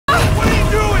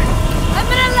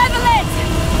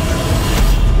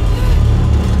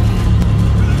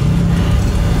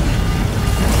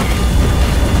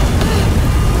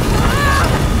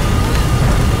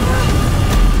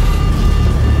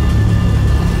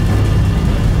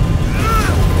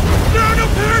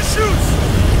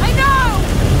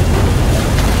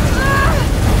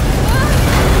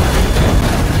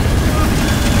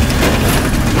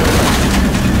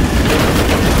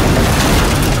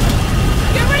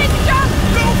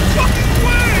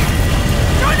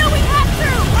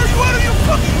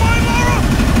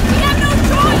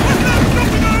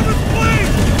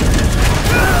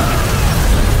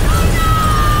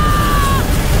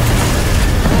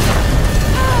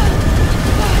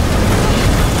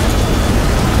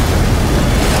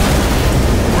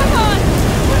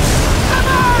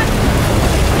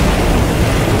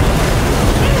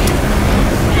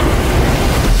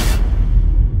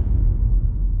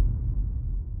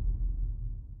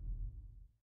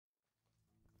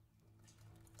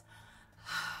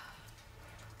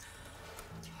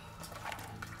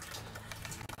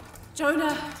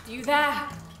Jonah, you there?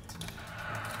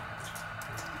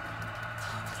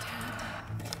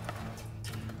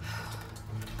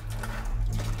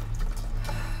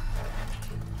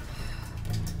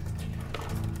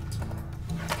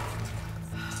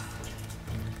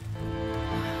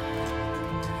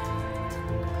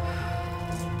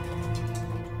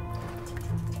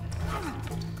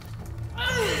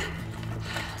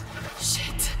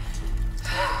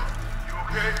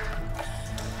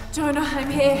 Jonah, I'm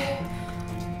here.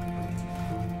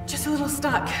 Just a little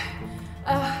stuck.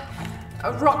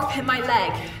 A rock bit my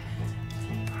leg.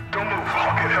 Don't move,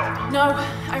 I'll get help. No,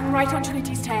 I'm right on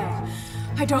Trinity's tail.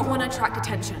 I don't want to attract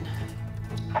attention.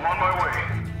 I'm on my way.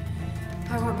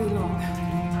 I won't be long.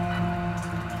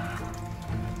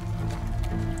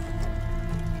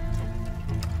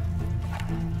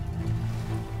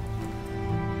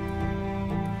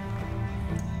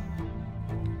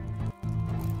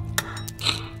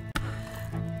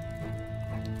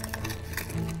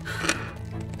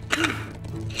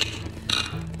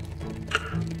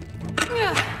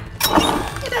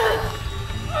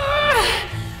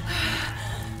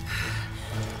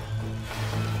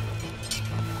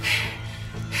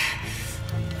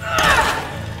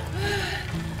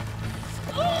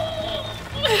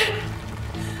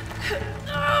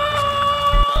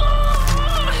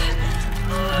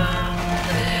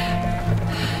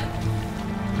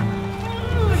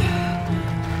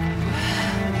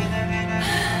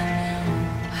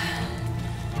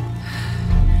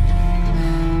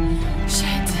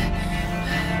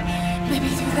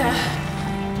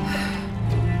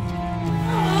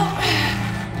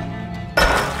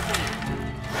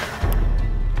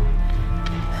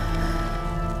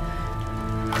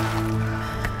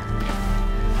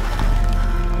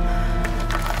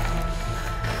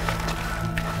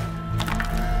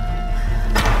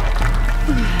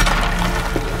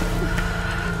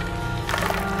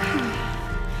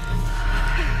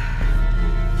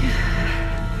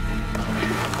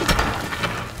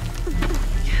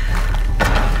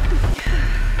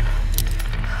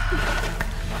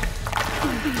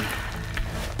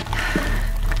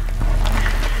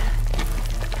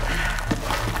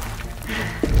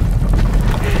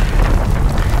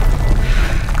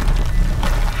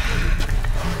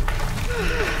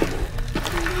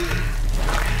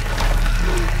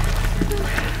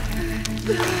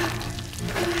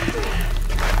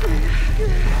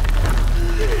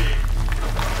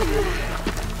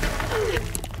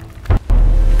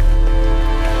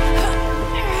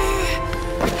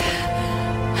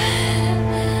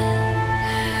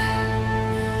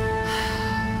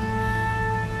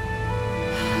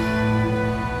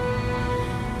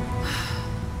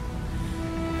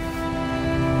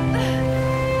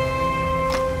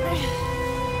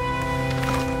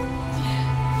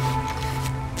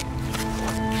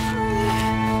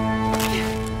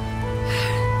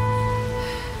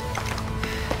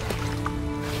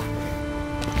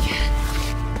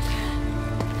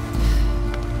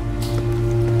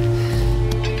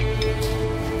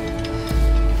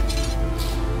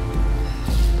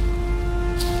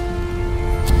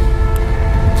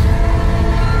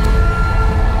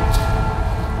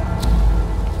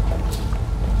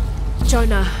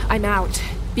 Jonah, I'm out.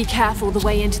 Be careful, the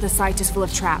way into the site is full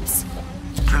of traps.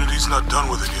 Trinity's not done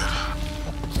with it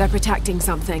yet. They're protecting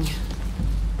something.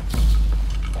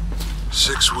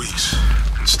 6 weeks,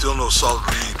 and still no solid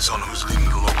leads on who's leading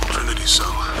the local Trinity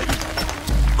cell.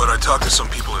 But I talked to some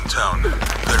people in town, and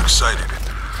they're excited.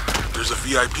 There's a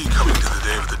VIP coming to the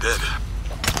Day of the Dead.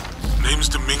 Name's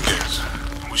Dominguez.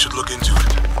 We should look into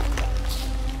it.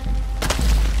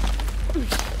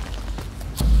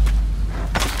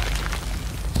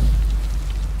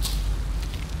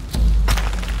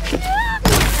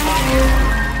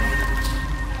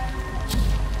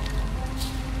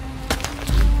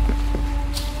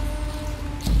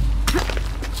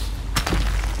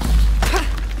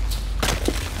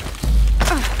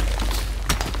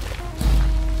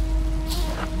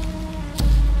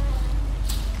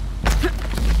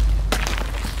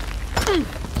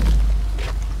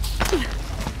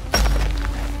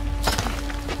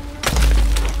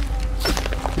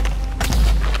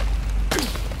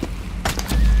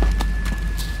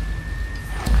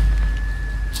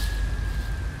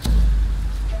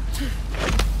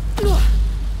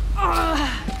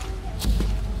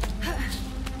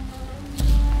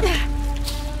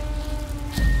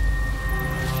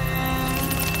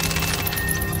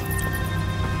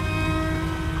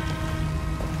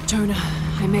 Jonah,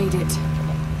 I made it.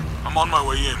 I'm on my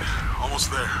way in.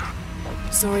 Almost there.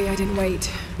 Sorry I didn't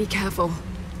wait. Be careful.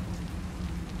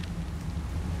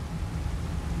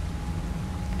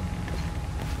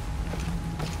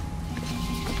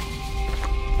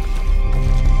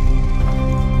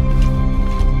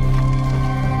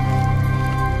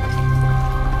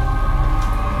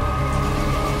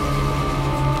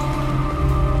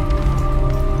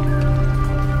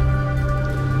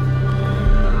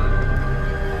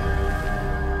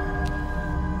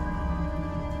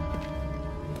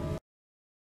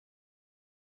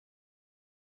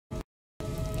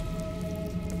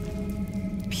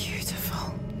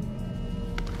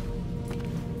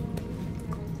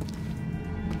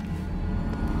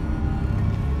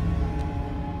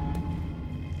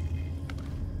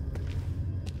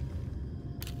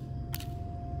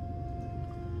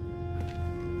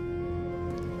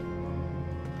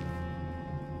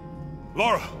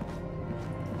 Lara!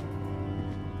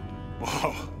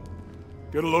 Wow.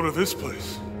 Get a load of this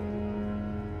place.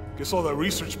 Guess all that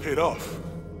research paid off.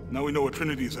 Now we know what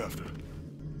Trinity is after.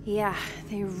 Yeah,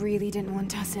 they really didn't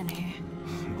want us in here.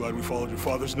 I'm glad we followed your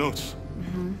father's notes.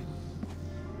 Mm-hmm.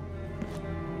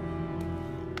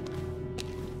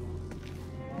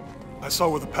 I saw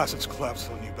where the passage collapsed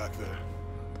on you back there.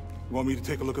 You want me to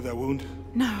take a look at that wound?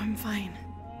 No, I'm fine.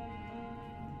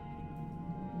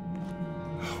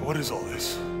 What is all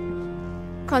this?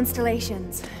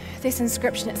 Constellations. This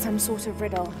inscription is some sort of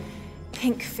riddle.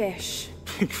 Pink fish.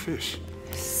 Pink fish?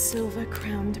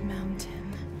 Silver-crowned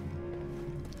mountain.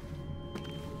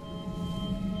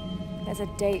 There's a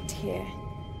date here.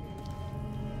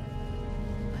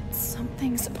 But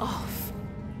something's off.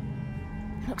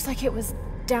 It looks like it was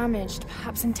damaged,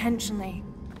 perhaps intentionally.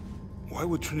 Why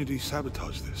would Trinity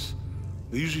sabotage this?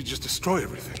 They usually just destroy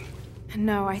everything.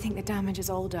 No, I think the damage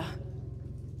is older.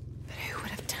 But who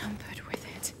would have tampered with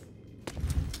it?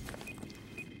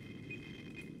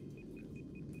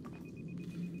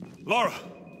 Lara!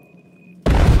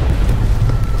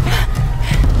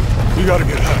 We gotta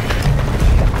get out of here.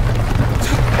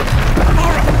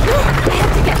 Lara! I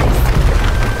have to get this.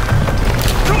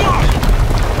 Come on!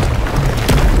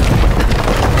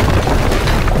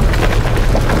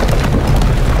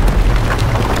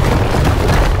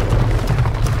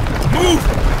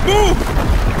 Move!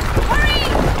 Hurry!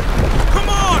 Come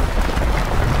on!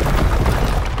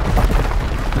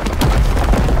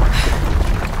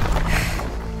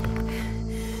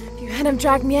 If you hadn't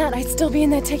dragged me out, I'd still be in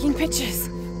there taking pictures.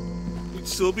 You'd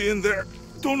still be in there.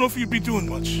 Don't know if you'd be doing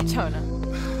much. Jonah.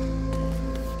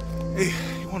 Hey,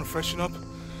 you want to freshen up?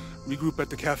 Regroup at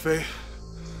the cafe?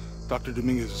 Dr.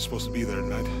 Dominguez is supposed to be there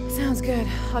tonight. Sounds good.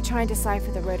 I'll try and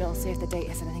decipher the riddle, see if the date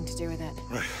has anything to do with it.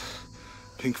 Right.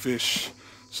 Pink fish,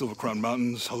 Silver Crown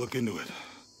Mountains, I'll look into it.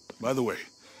 By the way,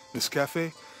 this cafe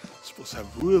is supposed to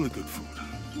have really good food.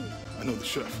 I know the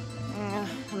chef.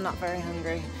 I'm not very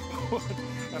hungry. What?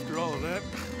 After all of that,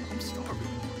 I'm starving.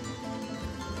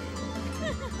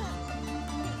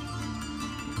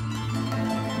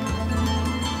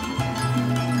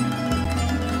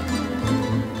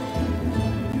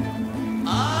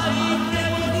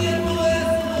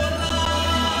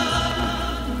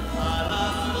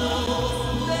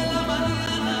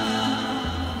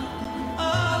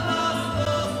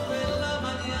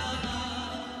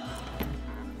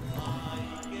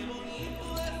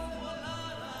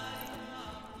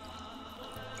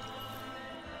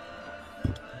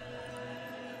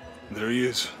 There he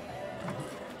is.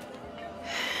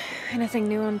 Anything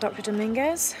new on Dr.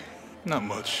 Dominguez? Not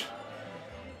much.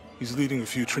 He's leading a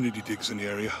few Trinity digs in the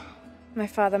area. My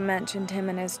father mentioned him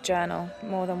in his journal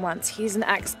more than once. He's an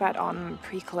expert on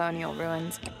pre-colonial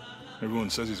ruins. Everyone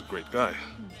says he's a great guy.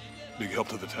 Big help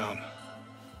to the town.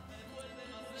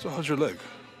 So how's your leg?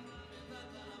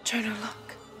 Jonah,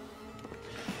 look.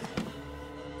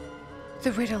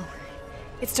 The riddle.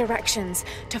 Its directions.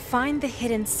 To find the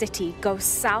hidden city, go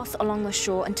south along the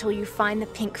shore until you find the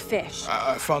pink fish.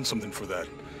 I found something for that.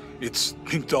 It's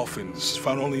pink dolphins,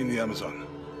 found only in the Amazon.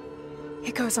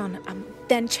 It goes on.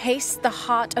 Then chase the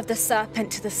heart of the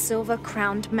serpent to the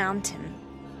silver-crowned mountain.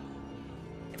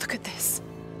 Look at this.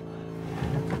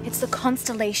 It's the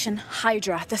constellation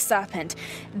Hydra, the serpent.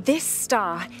 This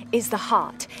star is the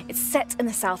heart. It's set in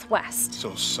the southwest.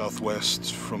 So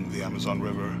southwest from the Amazon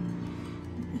River.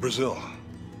 Brazil.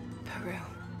 Peru.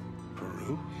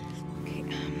 Peru? Okay,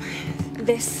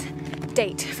 this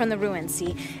date from the ruins,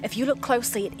 see? If you look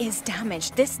closely, it is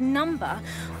damaged. This number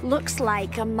looks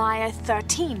like a Maya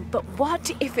 13, but what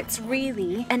if it's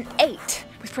really an 8?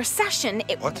 With precession,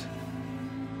 it... What?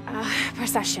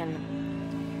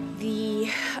 Precession.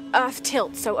 The Earth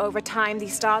tilts, so over time,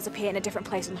 these stars appear in a different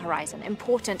place on the horizon.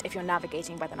 Important if you're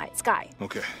navigating by the night sky.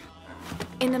 Okay.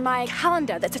 In the Maya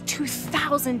calendar, that's a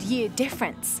 2,000-year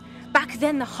difference. Back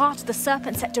then, the heart of the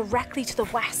serpent set directly to the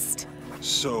west.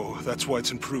 So that's why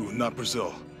it's in Peru, not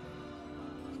Brazil.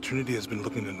 Trinity has been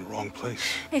looking in the wrong place.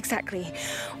 Exactly.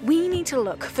 We need to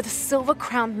look for the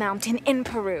silver-crowned mountain in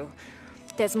Peru.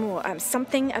 There's more.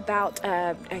 Something about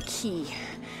a key.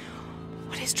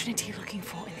 What is Trinity looking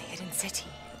for in the hidden city?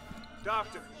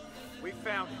 Doctor, we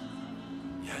found him.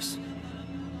 Yes.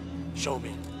 Show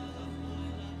me.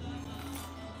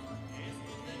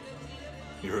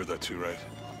 You heard that too, right?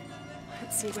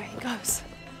 Let's see where he goes.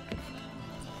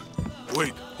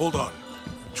 Wait, hold on.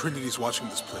 Trinity's watching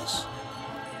this place.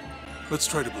 Let's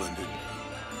try to blend in.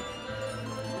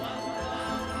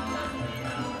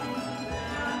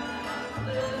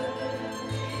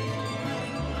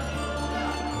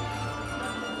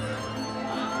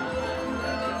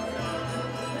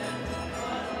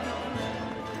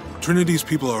 Trinity's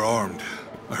people are armed.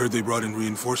 I heard they brought in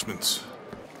reinforcements.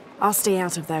 I'll stay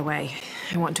out of their way.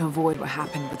 I want to avoid what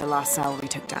happened with the last cell we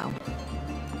took down.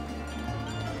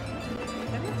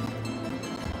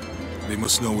 They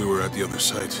must know we were at the other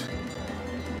site.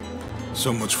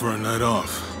 So much for a night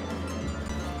off.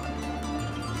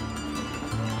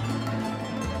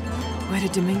 Where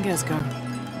did Dominguez go?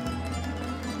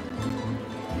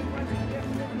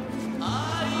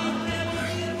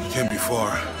 He can't be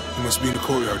far. He must be in the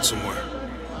courtyard somewhere.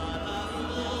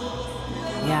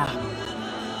 Yeah.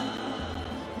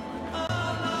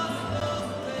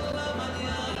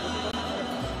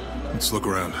 Let's look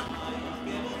around.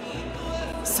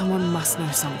 Someone must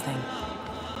know something.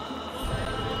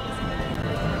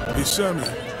 Hey, Sammy,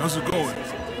 how's it going?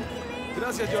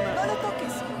 Gracias, Jonah.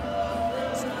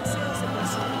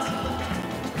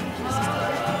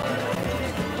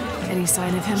 Any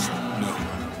sign of him? No.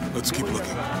 Let's keep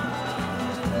looking.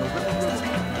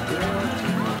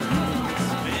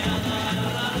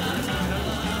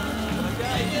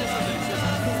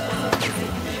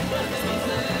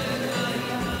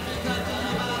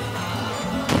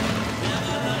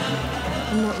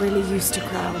 I'm not really used to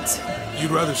crowds.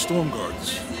 You'd rather storm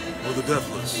guards or the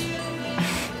Deathless?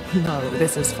 No,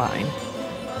 this is fine.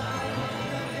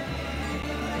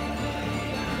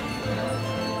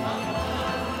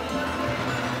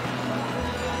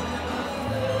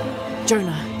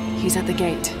 Jonah, he's at the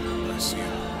gate. I see him.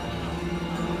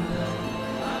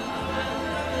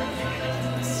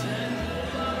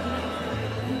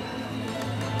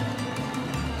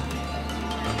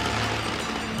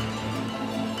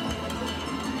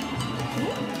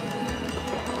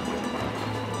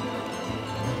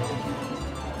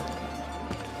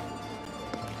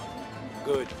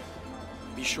 Good.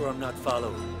 Be sure I'm not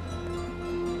followed.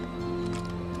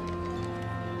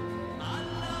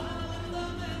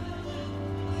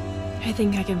 I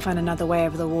think I can find another way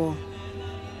over the wall.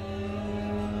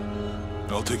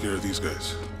 I'll take care of these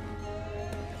guys.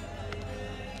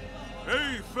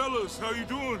 Hey, fellas, how you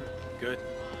doing? Good.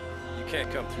 You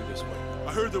can't come through this way.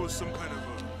 I heard there was some kind of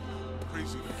a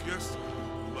crazy fiesta,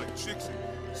 like chicks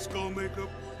in skull makeup.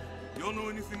 Y'all know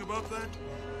anything about that?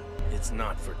 It's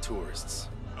not for tourists.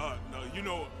 No, you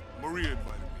know, Maria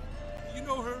invited me. You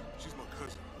know her? She's my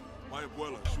cousin. My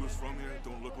abuela, she was from here,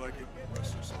 don't look like it,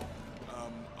 rest her soul.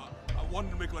 I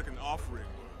wanted to make like an offering.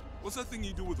 What's that thing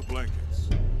you do with the blankets?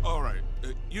 All right,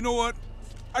 you know what?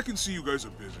 I can see you guys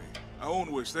are busy. I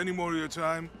won't waste any more of your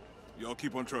time. Y'all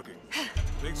keep on trucking.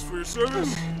 Thanks for your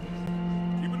service.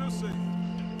 Keeping us safe.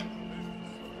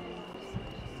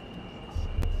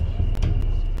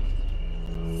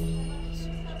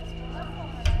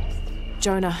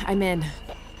 Jonah, I'm in.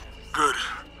 Good.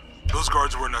 Those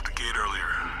guards weren't at the gate earlier.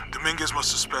 Dominguez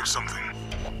must suspect something.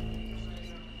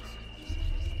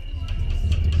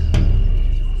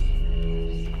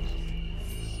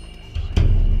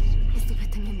 Estuve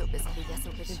teniendo pesadillas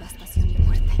sobre devastación y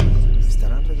muerte.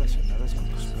 ¿Estarán relacionadas con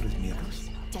tus peores miedos?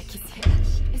 Ya quisiera.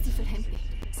 Es diferente.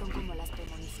 Son como las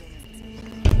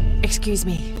premoniciones. Excuse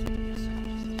me.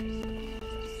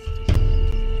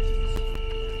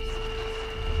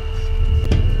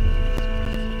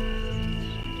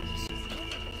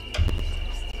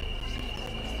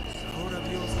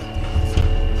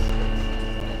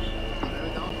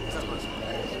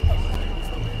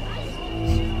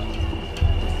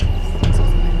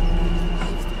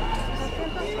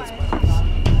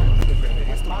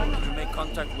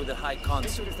 With the High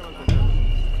Consul.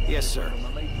 Yes, sir.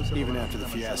 Even after the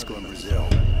fiasco in Brazil.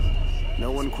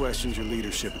 No one questions your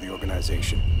leadership of the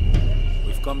organization.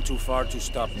 We've come too far to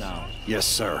stop now. Yes,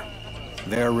 sir.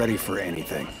 They're ready for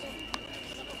anything.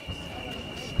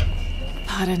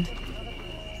 Pardon.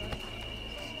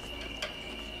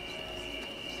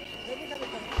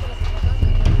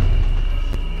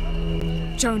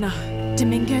 Jonah,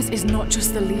 Dominguez is not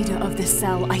just the leader of this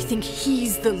cell. I think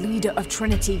he's the leader of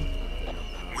Trinity.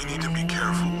 We need to be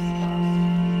careful.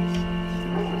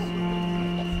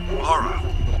 Lara.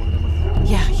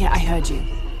 Yeah, I heard you.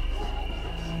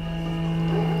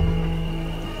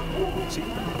 Sí.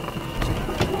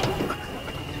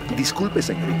 Disculpe,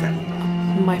 señorita.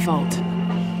 My fault.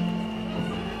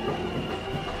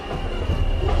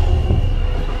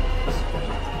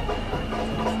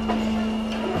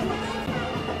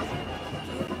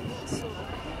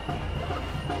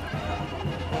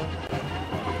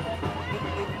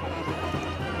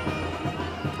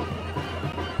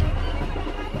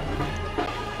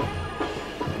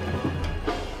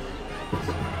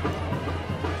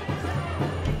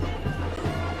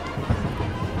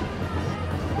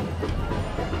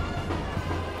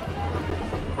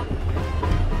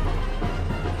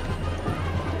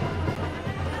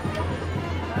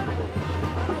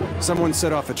 Someone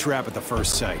set off a trap at the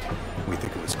first site. We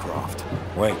think it was Croft.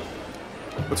 Wait.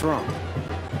 What's wrong?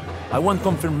 I want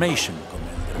confirmation,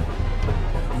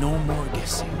 Commander. No more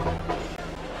guessing.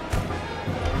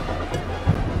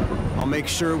 I'll make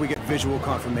sure we get visual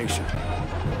confirmation.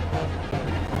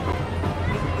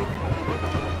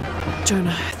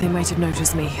 Jonah, they might have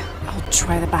noticed me. I'll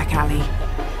try the back alley.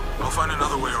 I'll find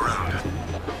another way around.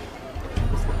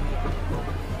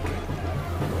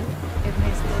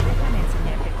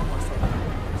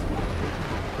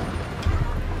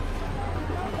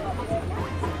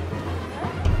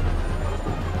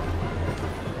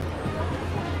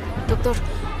 Doctor,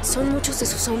 son muchos de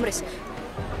sus hombres.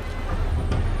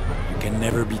 You can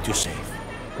never be too safe.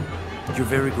 You're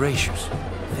very gracious.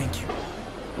 Thank you.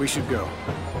 We should go.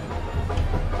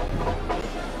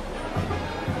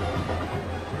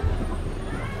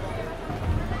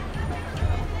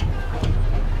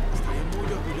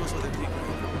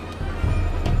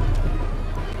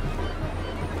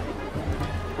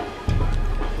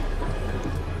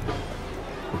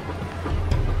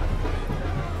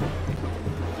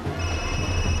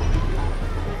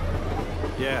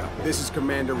 Yeah, this is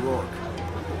Commander Rourke.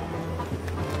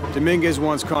 Dominguez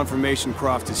wants confirmation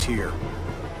Croft is here.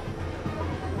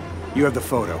 You have the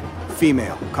photo.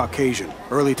 Female, Caucasian,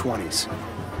 early 20s.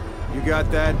 You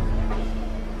got that?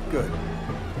 Good.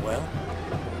 Well?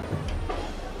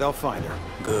 They'll find her.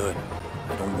 Good.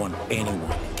 I don't want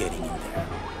anyone getting in there.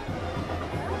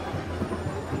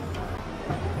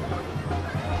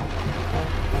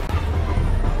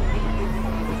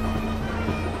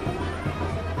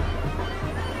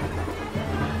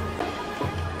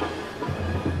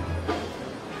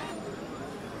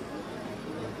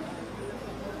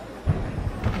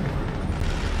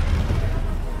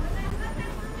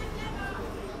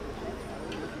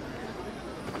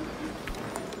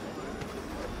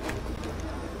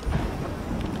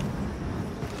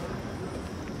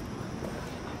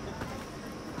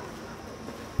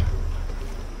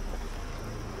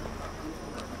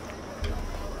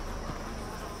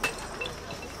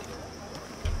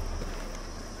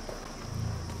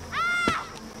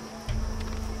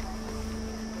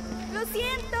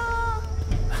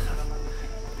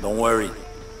 Don't worry.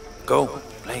 Go,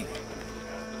 play.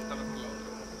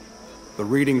 The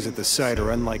readings at the site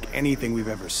are unlike anything we've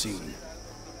ever seen.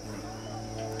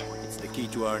 It's the key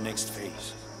to our next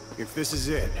phase. If this is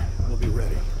it, we'll be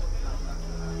ready.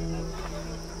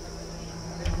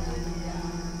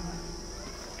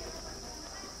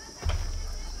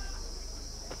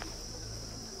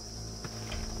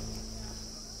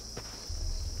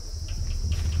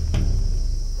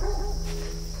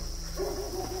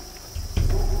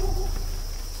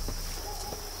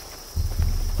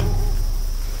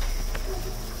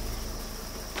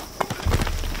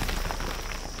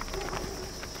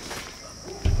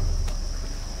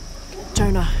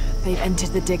 Jonah, they've entered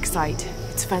the dig site.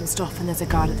 It's fenced off and there's a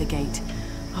guard at the gate.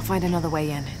 I'll find another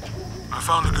way in. I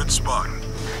found a good spot.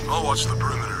 I'll watch the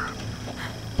perimeter.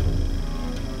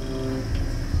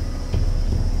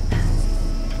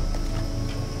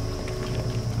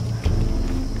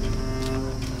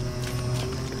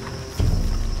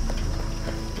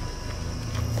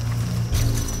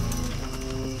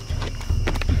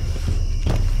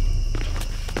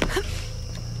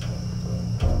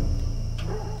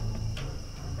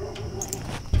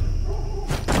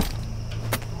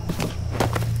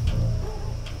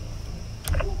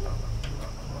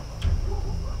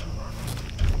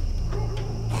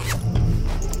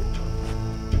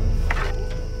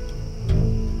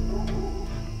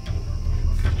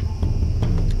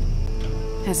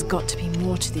 There's got to be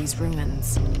more to these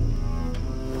ruins.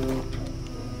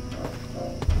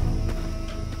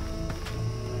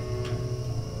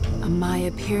 A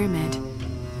Maya pyramid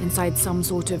inside some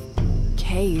sort of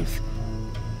cave.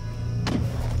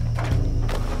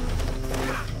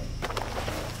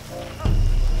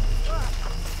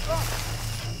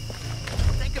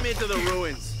 Take him into the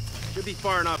ruins. Should be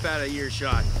far enough out of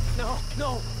earshot. No,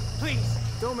 no, please.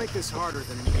 Don't make this harder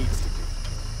than it needs to be.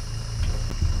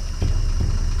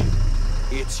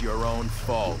 It's your own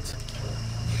fault.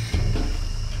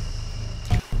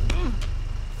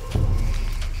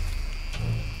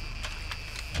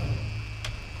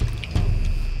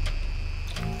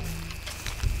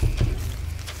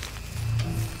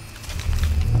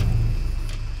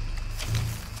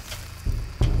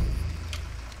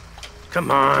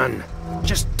 Come on,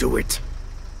 just do it.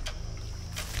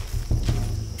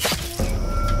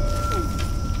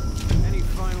 Any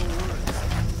final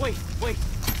words? Wait.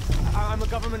 I'm a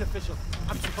government official.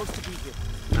 I'm supposed to be here.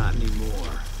 Not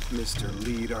anymore, Mr.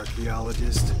 Lead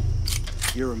Archaeologist.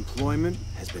 Your employment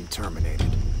has been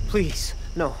terminated. Please,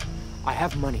 no. I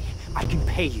have money. I can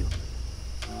pay you.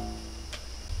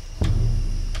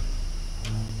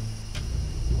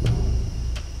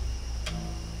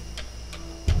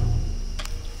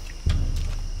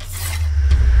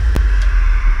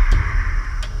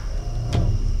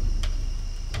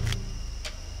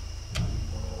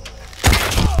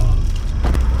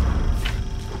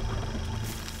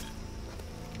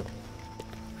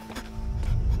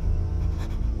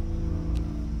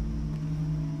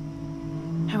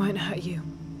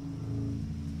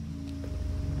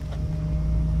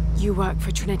 You work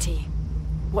for Trinity.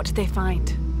 What did they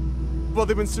find? Well,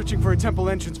 they've been searching for a temple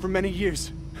entrance for many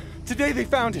years. Today they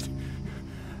found it.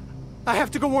 I have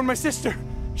to go warn my sister.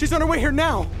 She's on her way here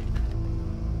now.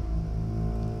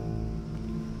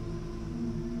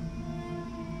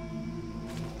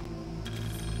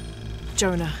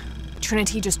 Jonah,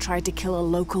 Trinity just tried to kill a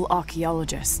local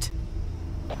archaeologist.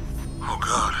 Oh,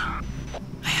 God.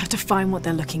 I have to find what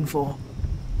they're looking for.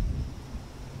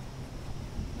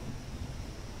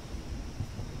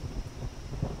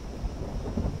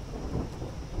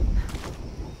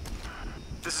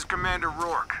 This is Commander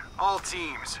Rourke. All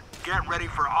teams, get ready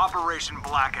for Operation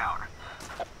Blackout.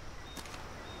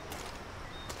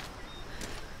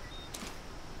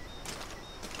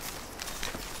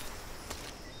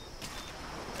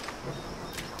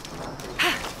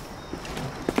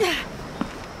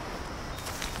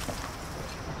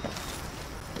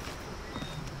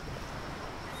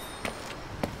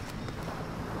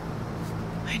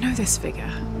 I know this figure.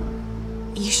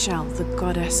 Ishel, the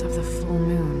goddess of the full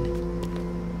moon.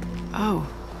 Oh,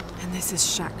 and this is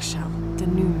Shakshel, the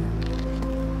new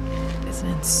moon. There's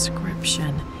an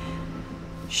inscription.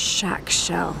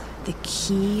 Shakshel, the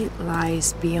key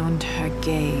lies beyond her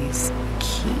gaze.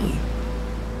 Key.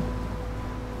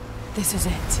 This is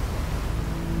it.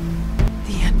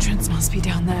 The entrance must be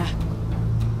down there.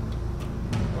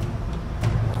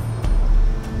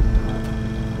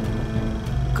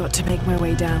 Got to make my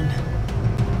way down.